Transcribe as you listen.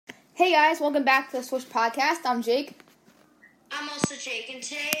Hey guys, welcome back to the Swish podcast. I'm Jake. I'm also Jake, and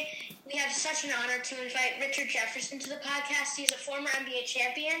today we have such an honor to invite Richard Jefferson to the podcast. He's a former NBA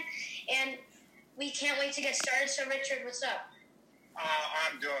champion, and we can't wait to get started. So, Richard, what's up?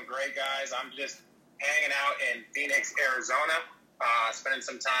 I'm doing great, guys. I'm just hanging out in Phoenix, Arizona, spending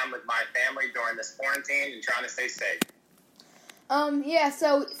some time with my family during this quarantine and trying to stay safe.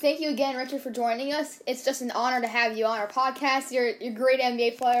 So thank you again, Richard, for joining us. It's just an honor to have you on our podcast. You're a great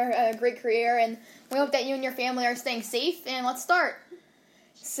NBA player, a great career, and we hope that you and your family are staying safe, and let's start.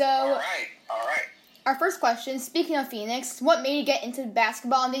 So, All right. Our first question, speaking of Phoenix, what made you get into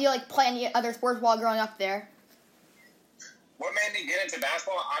basketball, and did you play any other sports while growing up there? What made me get into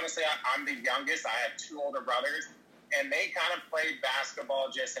basketball? Honestly, I'm the youngest. I have two older brothers, and they kind of played basketball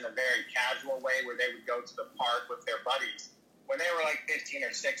just in a very casual way where they would go to the park with their buddies when they were like 15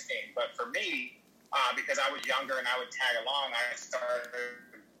 or 16. But for me, because I was younger and I would tag along, I started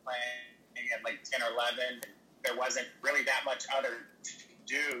playing at like 10 or 11. And there wasn't really that much other to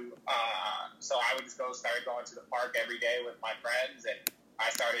do. So I would just started going to the park every day with my friends. And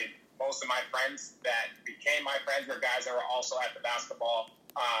I started, most of my friends that became my friends were guys that were also at the basketball,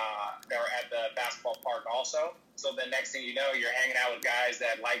 they were at the basketball park also. So the next thing you know, you're hanging out with guys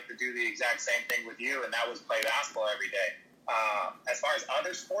that like to do the exact same thing with you, and that was play basketball every day. As far as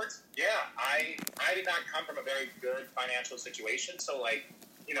other sports, I did not come from a very good financial situation. So,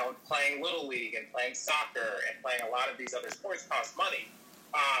 playing Little League and playing soccer and playing a lot of these other sports cost money.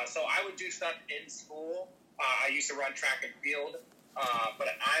 So I would do stuff in school. I used to run track and field. But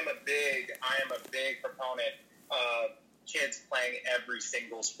I am a big proponent of kids playing every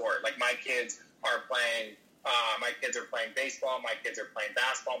single sport. Like, my kids are playing baseball, my kids are playing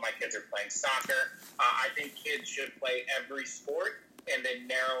basketball, my kids are playing soccer. I think kids should play every sport and then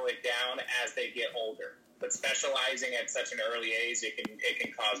narrow it down as they get older. But specializing at such an early age, it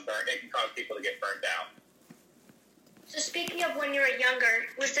can cause people to get burned out. So, speaking of when you were younger,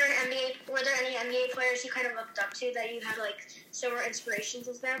 were there any NBA players you kind of looked up to that you had similar inspirations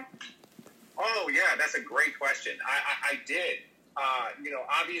as them? Oh yeah, that's a great question. I did.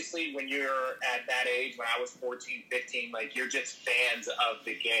 Obviously when you're at that age, when I was 14, 15, you're just fans of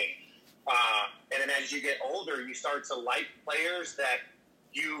the game. And then as you get older, you start to like players that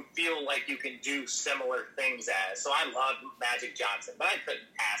you feel like you can do similar things as. So I love Magic Johnson, but I couldn't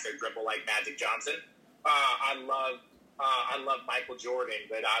pass or dribble like Magic Johnson. I love Michael Jordan,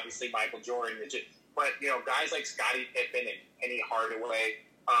 but obviously Michael Jordan. But guys like Scottie Pippen and Penny Hardaway.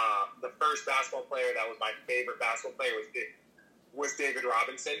 The first basketball player that was my favorite basketball player was David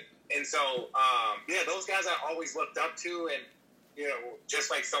Robinson. And so, those guys I always looked up to, and,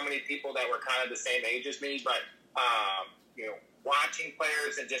 just like so many people that were kind of the same age as me, but, watching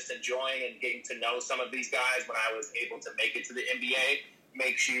players and just enjoying and getting to know some of these guys when I was able to make it to the NBA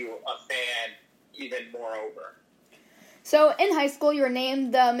makes you a fan even moreover. So in high school, you were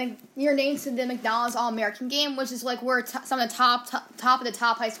named to the McDonald's All-American game, which is where some of the top of the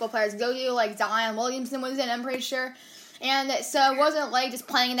top high school players go to. Zion Williamson was in, I'm pretty sure. And so it wasn't just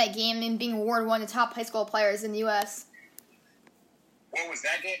playing in that game and being awarded one of the top high school players in the U.S. What was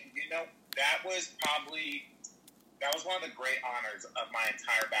that game? That was one of the great honors of my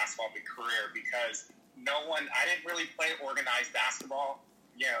entire basketball career, because I didn't really play organized basketball.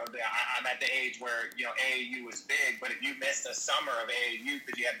 I'm at the age where, AAU was big, but if you missed a summer of AAU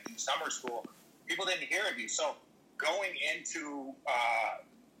because you had to do summer school, people didn't hear of you. So going into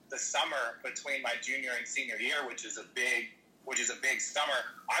the summer between my junior and senior year, which is a big summer,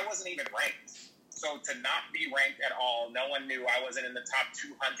 I wasn't even ranked. So to not be ranked at all, no one knew. I wasn't in the top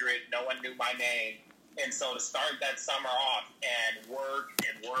 200. No one knew my name. And so to start that summer off and work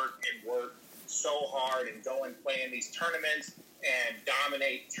so hard and go and play in these tournaments and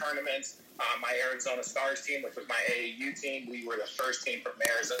dominate tournaments. My Arizona Stars team, which was my AAU team, we were the first team from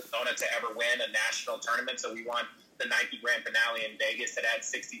Arizona to ever win a national tournament. So we won the Nike Grand Finale in Vegas that had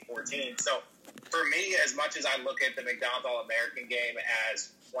 64 teams. So for me, as much as I look at the McDonald's All-American game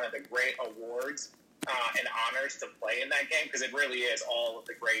as one of the great awards and honors to play in that game, because it really is all of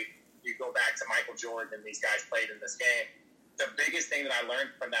the great, you go back to Michael Jordan and these guys played in this game. The biggest thing that I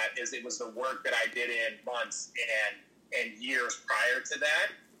learned from that is it was the work that I did in months and years prior to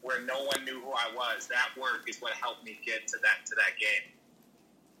that, where no one knew who I was. That work is what helped me get to that game.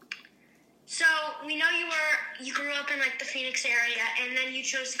 So we know you grew up in the Phoenix area, and then you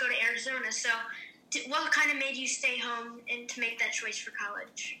chose to go to Arizona. So what kind of made you stay home and to make that choice for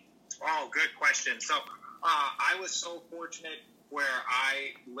college? Oh, good question. So I was so fortunate where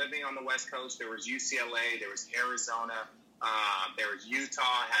living on the West Coast, there was UCLA, there was Arizona, there was Utah,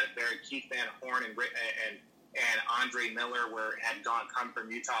 had Keith Van Horn and Andre Miller had come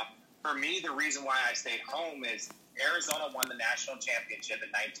from Utah. For me, the reason why I stayed home is Arizona won the national championship in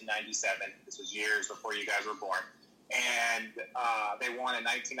 1997. This was years before you guys were born. And they won in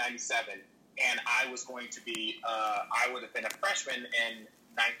 1997. And I was going to be, I would have been a freshman in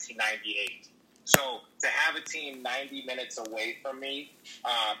 1998. So to have a team 90 minutes away from me,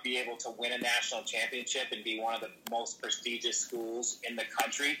 be able to win a national championship and be one of the most prestigious schools in the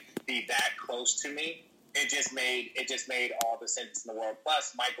country, be that close to me, it just made all the sense in the world.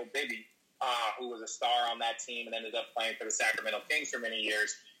 Plus, Michael Bibby, who was a star on that team and ended up playing for the Sacramento Kings for many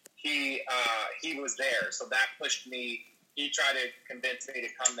years, he was there. So that pushed me. He tried to convince me to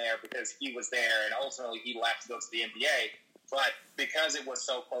come there because he was there, and ultimately he left to go to the NBA. But because it was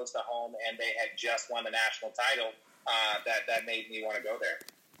so close to home and they had just won the national title, that made me want to go there.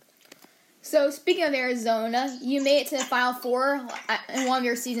 So, speaking of Arizona, you made it to the Final Four in one of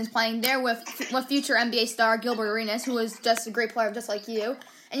your seasons playing there with future NBA star Gilbert Arenas, who was just a great player just like you.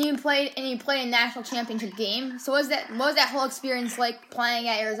 And you played a national championship game. So, what was that whole experience like playing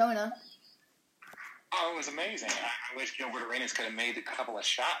at Arizona? Oh, it was amazing. I wish Gilbert Arenas could have made a couple of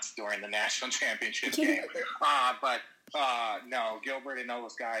shots during the national championship game. No, Gilbert and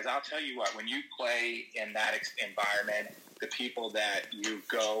those guys, I'll tell you what, when you play in that environment, the people that you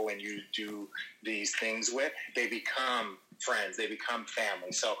go and you do these things with, they become friends. They become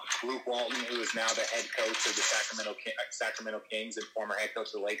family. So Luke Walton, who is now the head coach of the Sacramento Kings and former head coach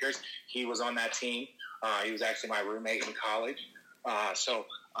of the Lakers, he was on that team. He was actually my roommate in college.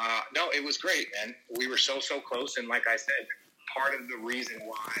 No, it was great, man. We were so close. And like I said, part of the reason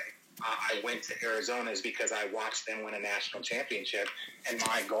why I went to Arizona is because I watched them win a national championship. And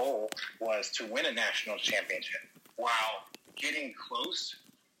my goal was to win a national championship. While getting close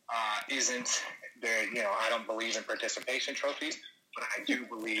isn't there, I don't believe in participation trophies, but I do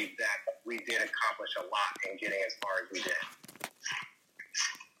believe that we did accomplish a lot in getting as far as we did.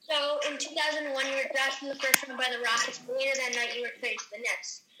 So, in 2001, you were drafted in the first round by the Rockets, and later that night you were traded to the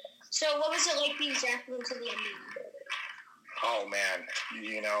Nets. So, what was it like being drafted into the NBA? Oh, man.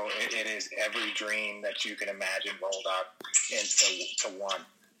 It is every dream that you can imagine rolled up into one.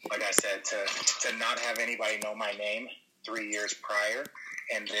 Like I said, to not have anybody know my name 3 years prior,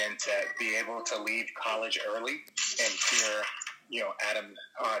 and then to be able to leave college early and hear,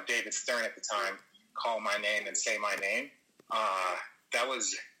 David Stern at the time call my name and say my name, it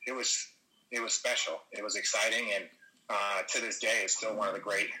was special. It was exciting, and to this day, it's still one of the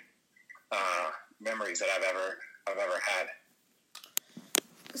great memories that I've ever had.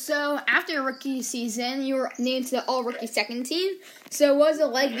 So, after your rookie season, you were named to the All-Rookie second team. So, what was it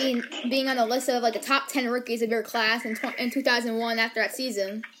like being on the list of the top 10 rookies of your class in 2001 after that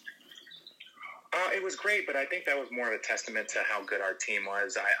season? It was great, but I think that was more of a testament to how good our team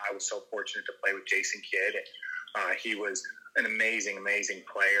was. I was so fortunate to play with Jason Kidd. He was an amazing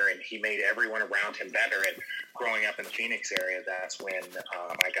player, and he made everyone around him better. And growing up in the Phoenix area, that's when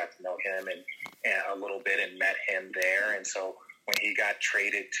I got to know him and a little bit and met him there. And so when he got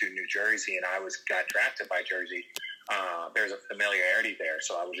traded to New Jersey and I got drafted by Jersey, there's a familiarity there.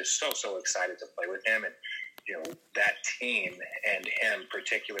 So I was just so excited to play with him. And, that team and him in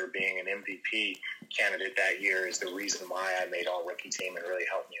particular being an MVP candidate that year is the reason why I made All-Rookie team and really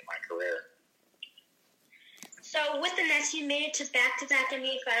helped me in my career. So with the Nets, you made it to back-to-back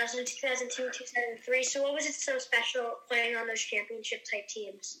NBA finals in 2002 and 2003. So what was it so special playing on those championship-type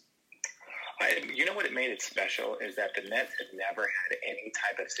teams? You know what it made it special is that the Nets had never had any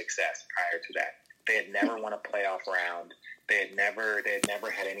type of success prior to that. They had never won a playoff round. They had never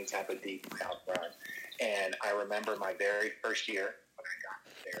had any type of deep playoff run. And I remember my very first year when I got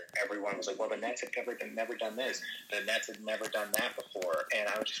there, everyone was like, well, the Nets have never done this. The Nets had never done that before. And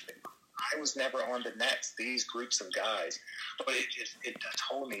I was never on the Nets, these groups of guys. But it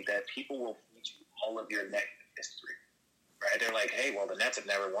told me that people will feed you all of your negative history. Right? They're like, hey, well, the Nets have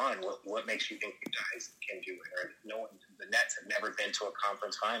never won. What makes you think you guys can do it? Or the Nets have never been to a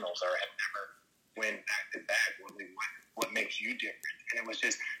conference finals or have never win back-to-back. What makes you different? And it was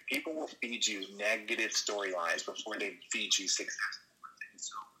just, people will feed you negative storylines before they feed you successful ones. And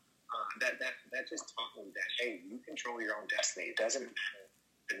so that just taught me that, hey, you control your own destiny. It doesn't matter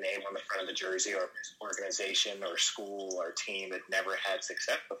the name on the front of the jersey or organization or school or team that never had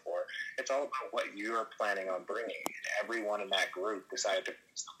success before. It's all about what you're planning on bringing. And everyone in that group decided to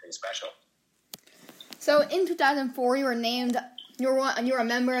bring something special. So in 2004, you were a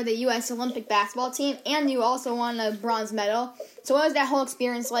member of the U.S. Olympic basketball team, and you also won a bronze medal. So what was that whole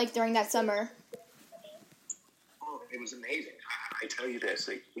experience like during that summer? Oh, it was amazing. I tell you this,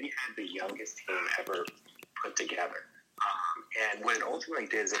 we had the youngest team ever put together. And what it ultimately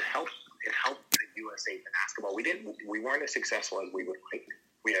did is it helped the USA basketball. We weren't as successful as we would like.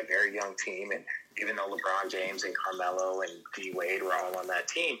 We had a very very young team, and even though LeBron James and Carmelo and D Wade were all on that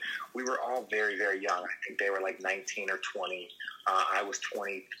team, we were all very, very young. I think they were like 19 or 20. I was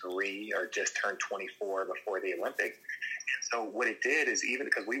 23 or just turned 24 before the Olympics. And so what it did is, even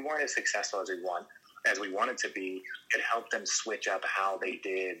because we weren't as successful as we wanted to be, it helped them switch up how they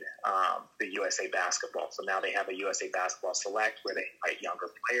did the USA Basketball. So now they have a USA Basketball Select where they invite younger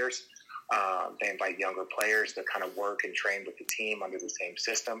players. They invite younger players to kind of work and train with the team under the same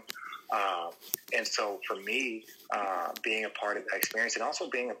system. And so for me, being a part of that experience and also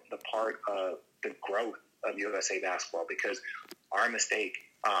being a part of the growth of USA Basketball, because our mistake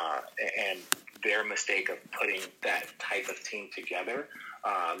and their mistake of putting that type of team together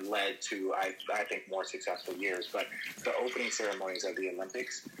led to, I think, more successful years. But the opening ceremonies of the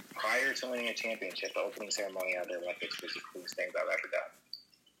Olympics, prior to winning a championship, the opening ceremony of the Olympics was the coolest thing I've ever done.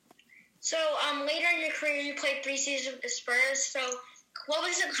 So later in your career, you played 3 seasons with the Spurs. So what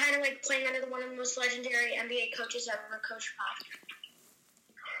was it kind of like playing under one of the most legendary NBA coaches ever, Coach Pop?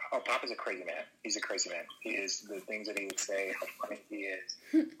 Oh, Pop is a crazy man. He's a crazy man. He is, the things that he would say, how funny he is.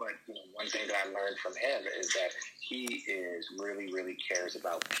 But one thing that I learned from him is that he is really cares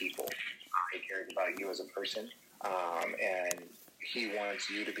about people. He cares about you as a person, and he wants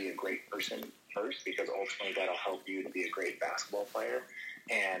you to be a great person first, because ultimately that'll help you to be a great basketball player.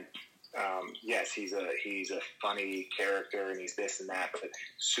 And yes, he's a funny character, and he's this and that, but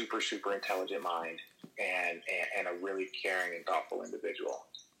super intelligent mind, and a really caring and thoughtful individual.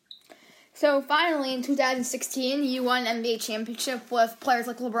 So finally, in 2016, you won an NBA championship with players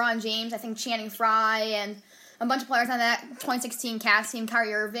like LeBron James, I think Channing Frye, and a bunch of players on that 2016 Cavs team,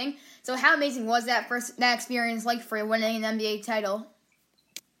 Kyrie Irving. So how amazing was that experience like for you, winning an NBA title?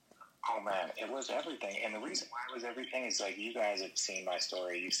 Oh man, it was everything. And the reason why it was everything is, like, you guys have seen my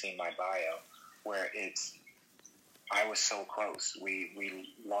story, you've seen my bio, where I was so close. We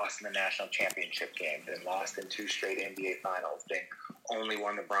lost in the national championship game, then lost in 2 straight NBA finals, then only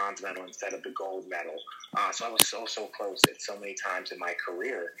won the bronze medal instead of the gold medal. So I was so close at so many times in my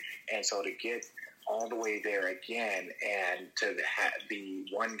career. And so to get all the way there again, and to be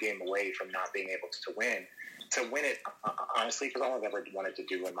 1 game away from not being able to win it, honestly, because all I've ever wanted to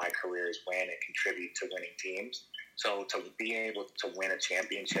do in my career is win and contribute to winning teams. So to be able to win a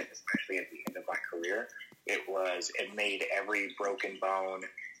championship, especially at the end of my career, it made every broken bone,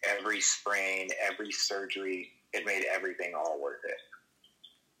 every sprain, every surgery, it made everything all worth it.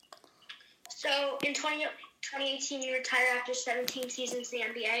 So in 2018, you retired after 17 seasons in the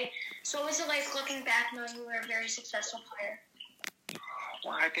NBA. So what was it like looking back, knowing you were a very successful player?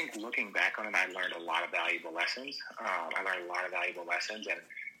 Well, I think looking back on it, I learned a lot of valuable lessons. And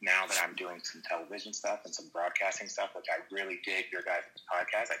now that I'm doing some television stuff and some broadcasting stuff, which I really dig your guys'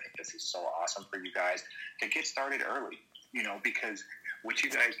 podcast, I think this is so awesome for you guys to get started early, because what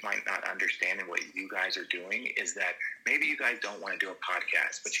you guys might not understand and what you guys are doing is that maybe you guys don't want to do a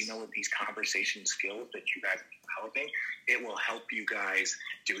podcast, but with these conversation skills that you guys are developing, it will help you guys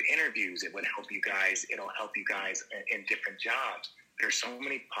do interviews. It'll help you guys in different jobs. There's so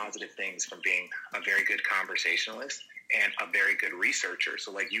many positive things from being a very good conversationalist and a very good researcher.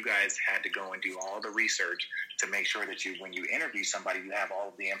 So like, you guys had to go and do all the research to make sure that when you interview somebody, you have all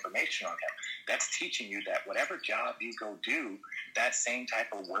of the information on them. That's teaching you that whatever job you go do, that same type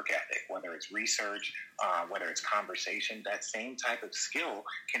of work ethic, whether it's research, whether it's conversation, that same type of skill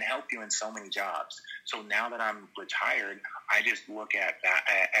can help you in so many jobs. So now that I'm retired, I just look at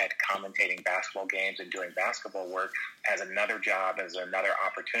commentating basketball games and doing basketball work as another job, as another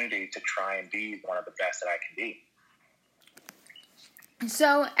opportunity to try and be one of the best that I can be.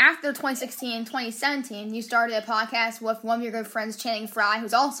 So after 2016 and 2017, you started a podcast with one of your good friends, Channing Frye,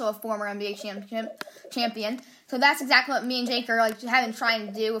 who's also a former NBA champion. So that's exactly what me and Jake are having trying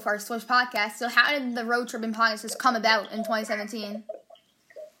to do with our Swish podcast. So how did the road trip and podcast just come about in 2017?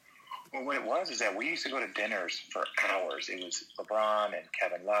 Well, what it was is that we used to go to dinners for hours. It was LeBron and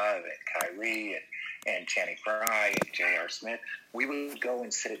Kevin Love and Kyrie and Channing Frye and J.R. Smith. We would go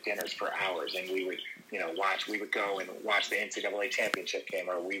and sit at dinners for hours, and we would go and watch the NCAA championship game,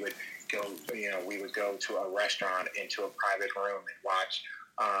 or we would go to a restaurant into a private room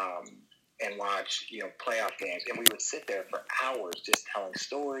and watch playoff games, and we would sit there for hours just telling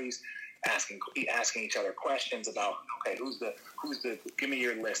stories, asking each other questions about, okay, give me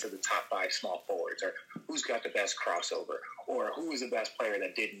your list of the top 5 small forwards, or who's got the best crossover, or who was the best player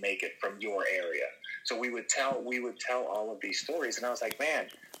that didn't make it from your area. So we would tell all of these stories, and I was like, man,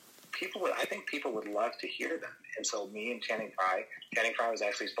 I think people would love to hear them. And so me and Channing Frye was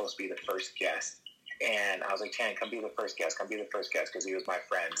actually supposed to be the first guest. And I was like, Channing, come be the first guest, because he was my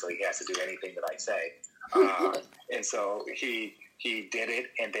friend, so he has to do anything that I say. And so he he did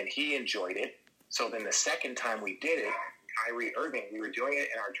it, and then he enjoyed it. So then the second time we did it, Kyrie Irving, we were doing it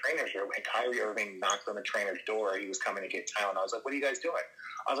in our trainer's room, and Kyrie Irving knocked on the trainer's door. He was coming to get Tylenol. I was like, what are you guys doing?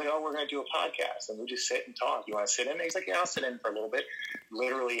 I was like, oh, we're going to do a podcast, and we just sit and talk. You want to sit in? And he's like, yeah, I'll sit in for a little bit.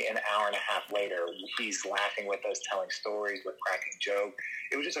 Literally an hour and a half later, he's laughing with us, telling stories, with cracking jokes.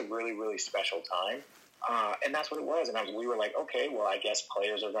 It was just a really, really special time. And that's what it was. And we were like, okay, well, I guess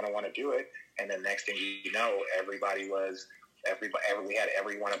players are going to want to do it. And then next thing you know, we had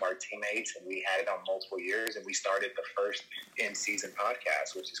every one of our teammates, and we had it on multiple years, and we started the first in-season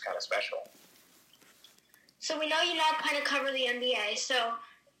podcast, which is kind of special. So we know you now kind of cover the NBA. So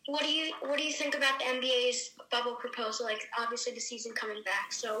what do you think about the NBA's bubble proposal? Like, obviously the season coming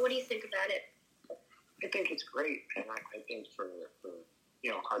back. So what do you think about it? I think it's great, and I think for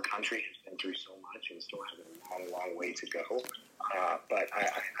our country has been through so much and still has a long way to go. But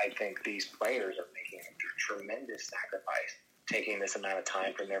I think these players are making a tremendous sacrifice, taking this amount of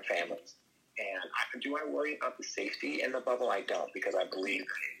time from their families. And do I worry about the safety in the bubble? I don't, because I believe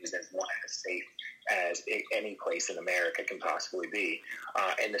it is as safe as any place in America can possibly be,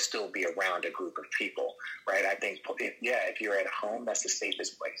 and to still be around a group of people, right? I think, if you're at home, that's the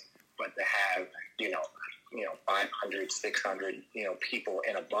safest place. But to have, 500, 600, people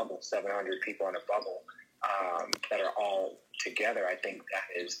in a bubble, 700 people in a bubble that are all together, I think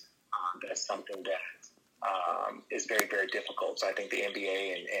that's something that is very, very difficult. So I think the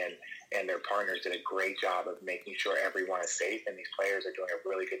NBA and their partners did a great job of making sure everyone is safe, and these players are doing a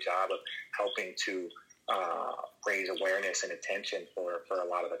really good job of helping to raise awareness and attention for a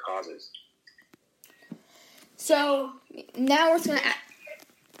lot of the causes. So now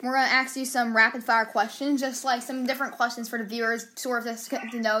we're gonna ask you some rapid fire questions, just like some different questions for the viewers, sort of just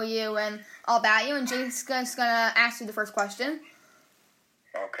get to know you and all about you. And Jessica's gonna ask you the first question.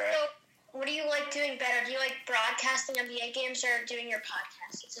 Okay. So, what do you like doing better? Do you like broadcasting NBA games or doing your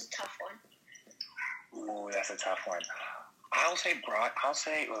podcast? It's a tough one. Ooh, that's a tough one.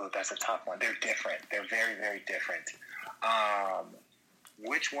 That's a tough one. They're different. They're very, very different.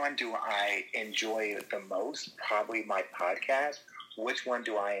 Which one do I enjoy the most? Probably my podcast. Which one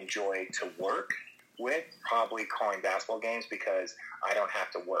do I enjoy to work with? Probably calling basketball games, because I don't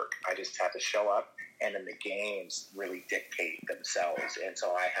have to work. I just have to show up, and then the games really dictate themselves. And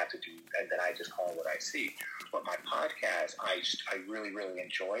so I have to do, and then I just call what I see. But my podcast, I really, really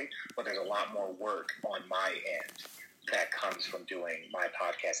enjoy, but there's a lot more work on my end that comes from doing my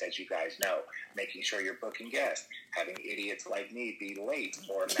podcast, as you guys know, making sure you're booking guests, having idiots like me be late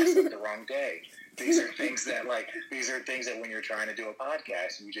or mess up the wrong day. These are things that when you're trying to do a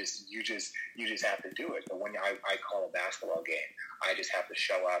podcast, you just have to do it. But when I call a basketball game, I just have to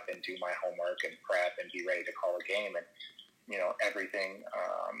show up and do my homework and prep and be ready to call a game, and everything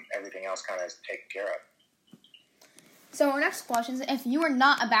else kind of is taken care of. So our next question is, if you were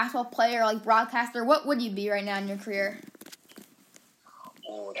not a basketball player, like broadcaster, what would you be right now in your career?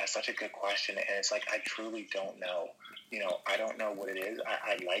 Oh, that's such a good question. And it's like, I truly don't know. I don't know what it is.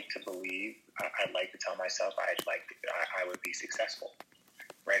 I'd like to believe, I'd like to tell myself I would be successful,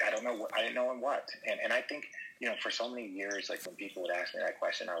 right? I don't know. I didn't know in what. And I think, for so many years, like when people would ask me that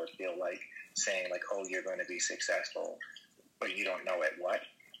question, I would feel like saying like, oh, you're going to be successful, but you don't know at what.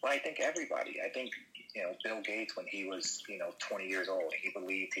 Well, I think everybody, Bill Gates, when he was, 20 years old, he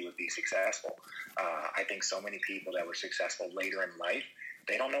believed he would be successful. I think so many people that were successful later in life,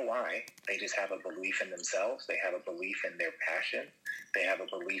 they don't know why. They just have a belief in themselves. They have a belief in their passion. They have a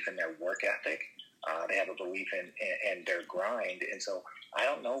belief in their work ethic. They have a belief in their grind. And so I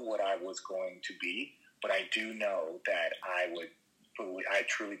don't know what I was going to be, but I do know that I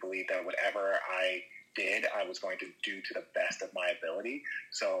truly believe that whatever I did, I was going to do to the best of my ability.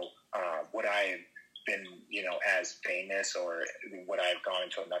 So would I have been, as famous, or would I have gone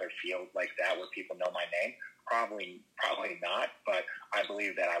into another field like that where people know my name? Probably not, but I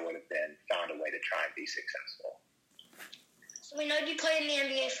believe that I would have found a way to try and be successful. So we know you played in the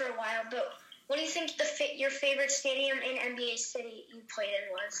NBA for a while, but what do you think your favorite stadium in NBA City you played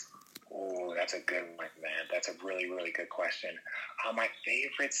in was? Oh, that's a good one, man. That's a really, really good question. My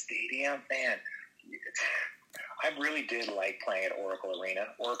favorite stadium, man, I really did like playing at Oracle Arena.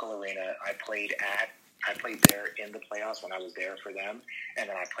 Oracle Arena, I played there in the playoffs when I was there for them, and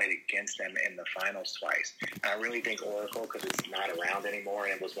then I played against them in the finals twice. And I really think Oracle, because it's not around anymore,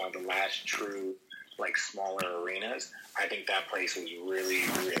 and it was one of the last true, smaller arenas, I think that place was really,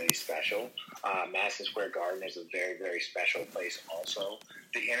 really special. Madison Square Garden is a very, very special place also.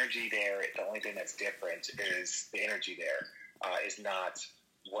 The energy there, the only thing that's different is the energy there is not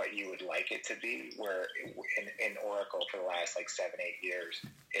what you would like it to be, where in Oracle for the last 7-8 years,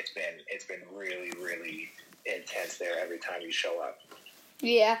 it's been really, really intense there every time you show up.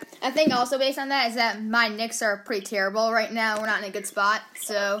 Yeah, I think also based on that is that my Knicks are pretty terrible right now. We're not in a good spot,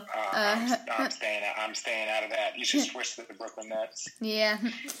 so I'm staying out of that. You should switch to the Brooklyn Nets. Yeah,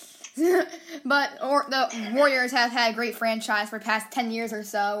 but the Warriors have had a great franchise for the past 10 years or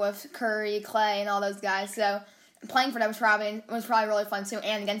so with Curry, Clay, and all those guys. So playing for them was probably really fun too,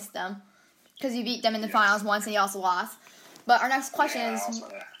 and against them because you beat them in the finals once and you also lost. But our next question is.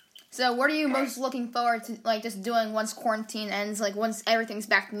 So, what are you most looking forward to, like, just doing once quarantine ends, like, once everything's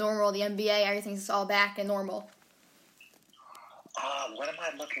back to normal, the NBA, everything's all back and normal? What am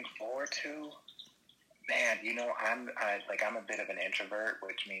I looking forward to? Man, I'm a bit of an introvert,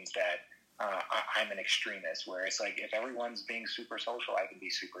 which means that I'm an extremist, where it's like if everyone's being super social, I can be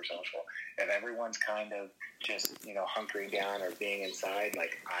super social. If everyone's kind of just, hunkering down or being inside,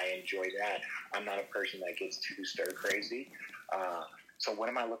 like, I enjoy that. I'm not a person that gets too stir crazy. So what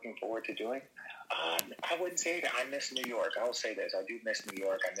am I looking forward to doing? I wouldn't say that I miss New York. I will say this. I do miss New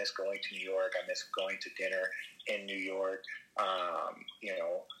York. I miss going to New York. I miss going to dinner in New York.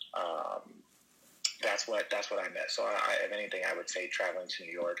 That's what I miss. So if anything, I would say traveling to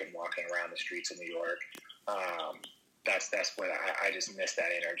New York and walking around the streets of New York. That's what I just miss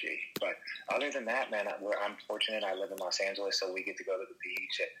that energy. But other than that, man, I'm fortunate. I live in Los Angeles, so we get to go to the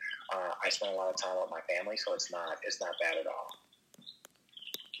beach, and I spend a lot of time with my family, so it's not bad at all.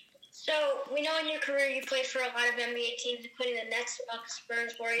 So, we know in your career you played for a lot of NBA teams, including the Nets, Bucks,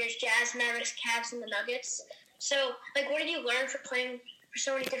 Spurs, Warriors, Jazz, Mavericks, Cavs, and the Nuggets. So, what did you learn for playing for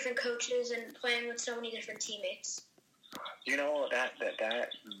so many different coaches and playing with so many different teammates? That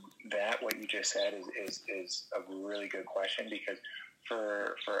what you just said is a really good question, because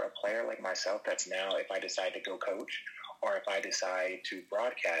for a player like myself that's now, if I decide to go coach or if I decide to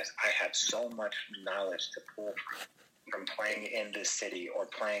broadcast, I have so much knowledge to pull from playing in this city or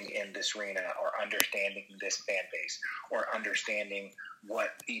playing in this arena or understanding this fan base or understanding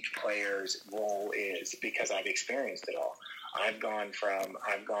what each player's role is, because I've experienced it all. I've gone from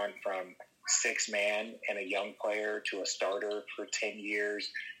 6-man and a young player to a starter for 10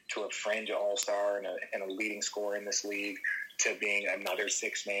 years to a fringe all-star and a leading scorer in this league to being another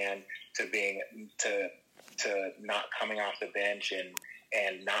 6-man to not coming off the bench and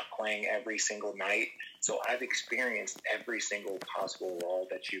not playing every single night. So I've experienced every single possible role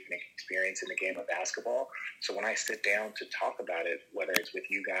that you can experience in the game of basketball. So when I sit down to talk about it, whether it's with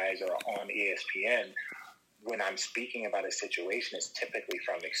you guys or on ESPN, when I'm speaking about a situation, it's typically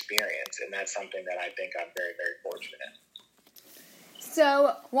from experience. And that's something that I think I'm very, very fortunate in.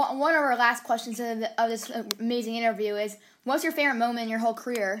 So one of our last questions of this amazing interview is, what's your favorite moment in your whole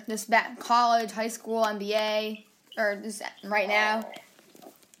career? Just back college, high school, NBA, or just right now?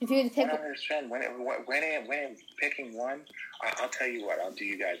 If you had to pick 100%. When picking one, I'll tell you what. I'll do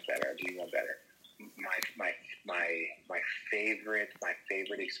you guys better. I'll do you one better. My favorite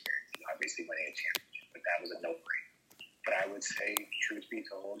experience is obviously winning a championship, but that was a no-brainer. But I would say, truth be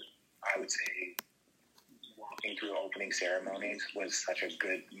told, walking through opening ceremonies was such a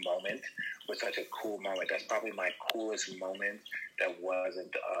good moment, was such a cool moment. That's probably my coolest moment that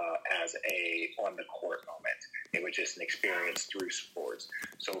wasn't as a on the court moment. It was just an experience through sports.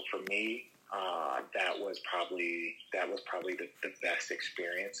 So for me, that was probably the best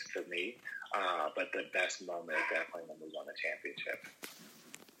experience for me. But the best moment is definitely when we won the championship.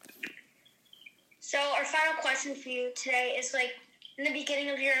 So our final question for you today is, in the beginning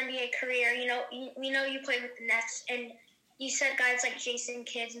of your NBA career, we know you played with the Nets, and you said guys like Jason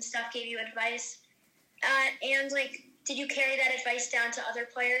Kidd and stuff gave you advice. And did you carry that advice down to other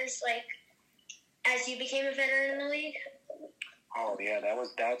players, as you became a veteran in the league? Oh yeah,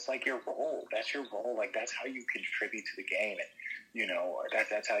 that's your role. That's your role. That's how you contribute to the game, and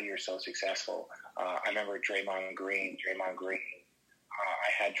that's how you're so successful. I remember Draymond Green.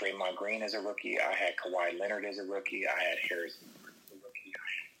 I had Draymond Green as a rookie. I had Kawhi Leonard as a rookie. I had Harrison as a rookie. I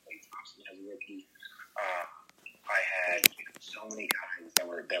had Klay Thompson as a rookie. I had so many guys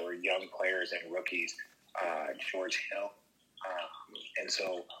that were young players and rookies. George Hill, and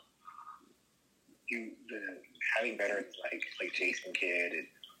so having veterans like Jason Kidd and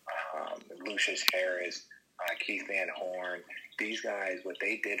Lucius Harris, Keith Van Horn, these guys, what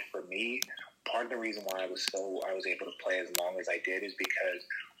they did for me. Part of the reason why I was able to play as long as I did is because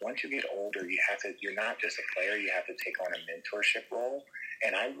once you get older, you're not just a player, you have to take on a mentorship role.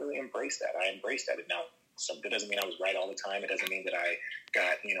 And I really embraced that. And now, that doesn't mean I was right all the time. It doesn't mean that I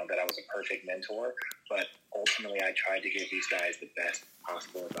got, that I was a perfect mentor. But ultimately, I tried to give these guys the best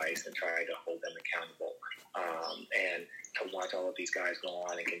possible advice and tried to hold them accountable. And to watch all of these guys go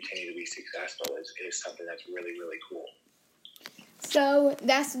on and continue to be successful is something that's really, really cool. So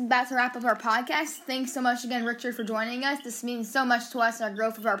that's about to wrap up our podcast. Thanks so much again, Richard, for joining us. This means so much to us and our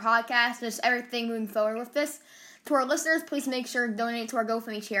growth of our podcast, and just everything moving forward with this. To our listeners, please make sure to donate to our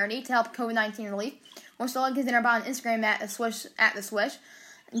GoFundMe charity to help COVID-19 relief. We're still looking at our on Instagram at the Swish,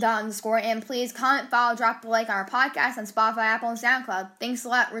 and please comment, follow, drop a like on our podcast on Spotify, Apple, and SoundCloud. Thanks a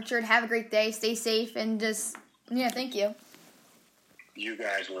lot, Richard. Have a great day. Stay safe, and thank you. You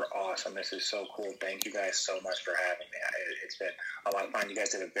guys were awesome. This is so cool. Thank you guys so much for having me. It's been a lot of fun. You guys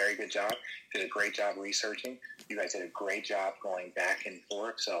did a very good job. Did a great job researching. You guys did a great job going back and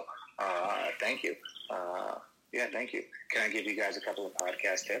forth. So thank you. Thank you. Can I give you guys a couple of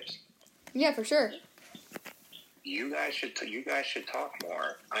podcast tips? Yeah, for sure. You guys should talk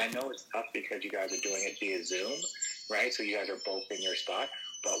more. I know it's tough because you guys are doing it via Zoom, right? So you guys are both in your spot.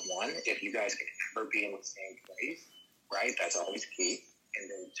 But one, if you guys can ever be in the same place, right? That's always key. And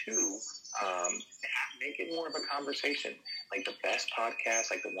then two, make it more of a conversation. Like the best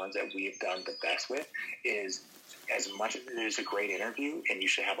podcasts, like the ones that we've done the best with, is as much as it is a great interview, and you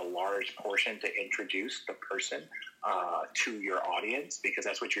should have a large portion to introduce the person to your audience, because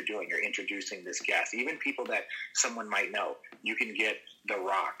that's what you're doing. You're introducing this guest. Even people that someone might know. You can get The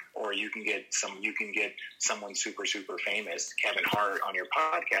Rock, or you can get someone super, super famous, Kevin Hart, on your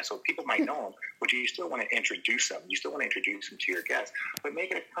podcast. So people might know him, but you still want to introduce them. You still want to introduce them to your guests, but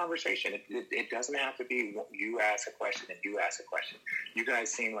make it a conversation. It doesn't have to be you ask a question and you ask a question. You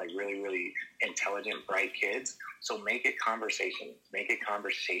guys seem like really, really intelligent, bright kids. So make it conversation. Make it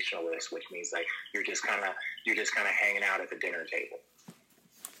conversationalist, which means like you're just kind of hanging out at the dinner table.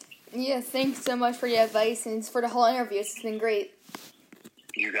 Yeah, thanks so much for your advice and for the whole interview. It's been great.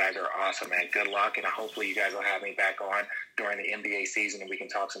 You guys are awesome, man. Good luck, and hopefully you guys will have me back on during the NBA season, and we can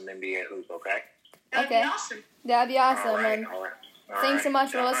talk some NBA hoop, okay? That'd be awesome. That'd be awesome. All right. Thanks so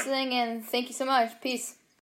much for listening, and thank you so much. Peace.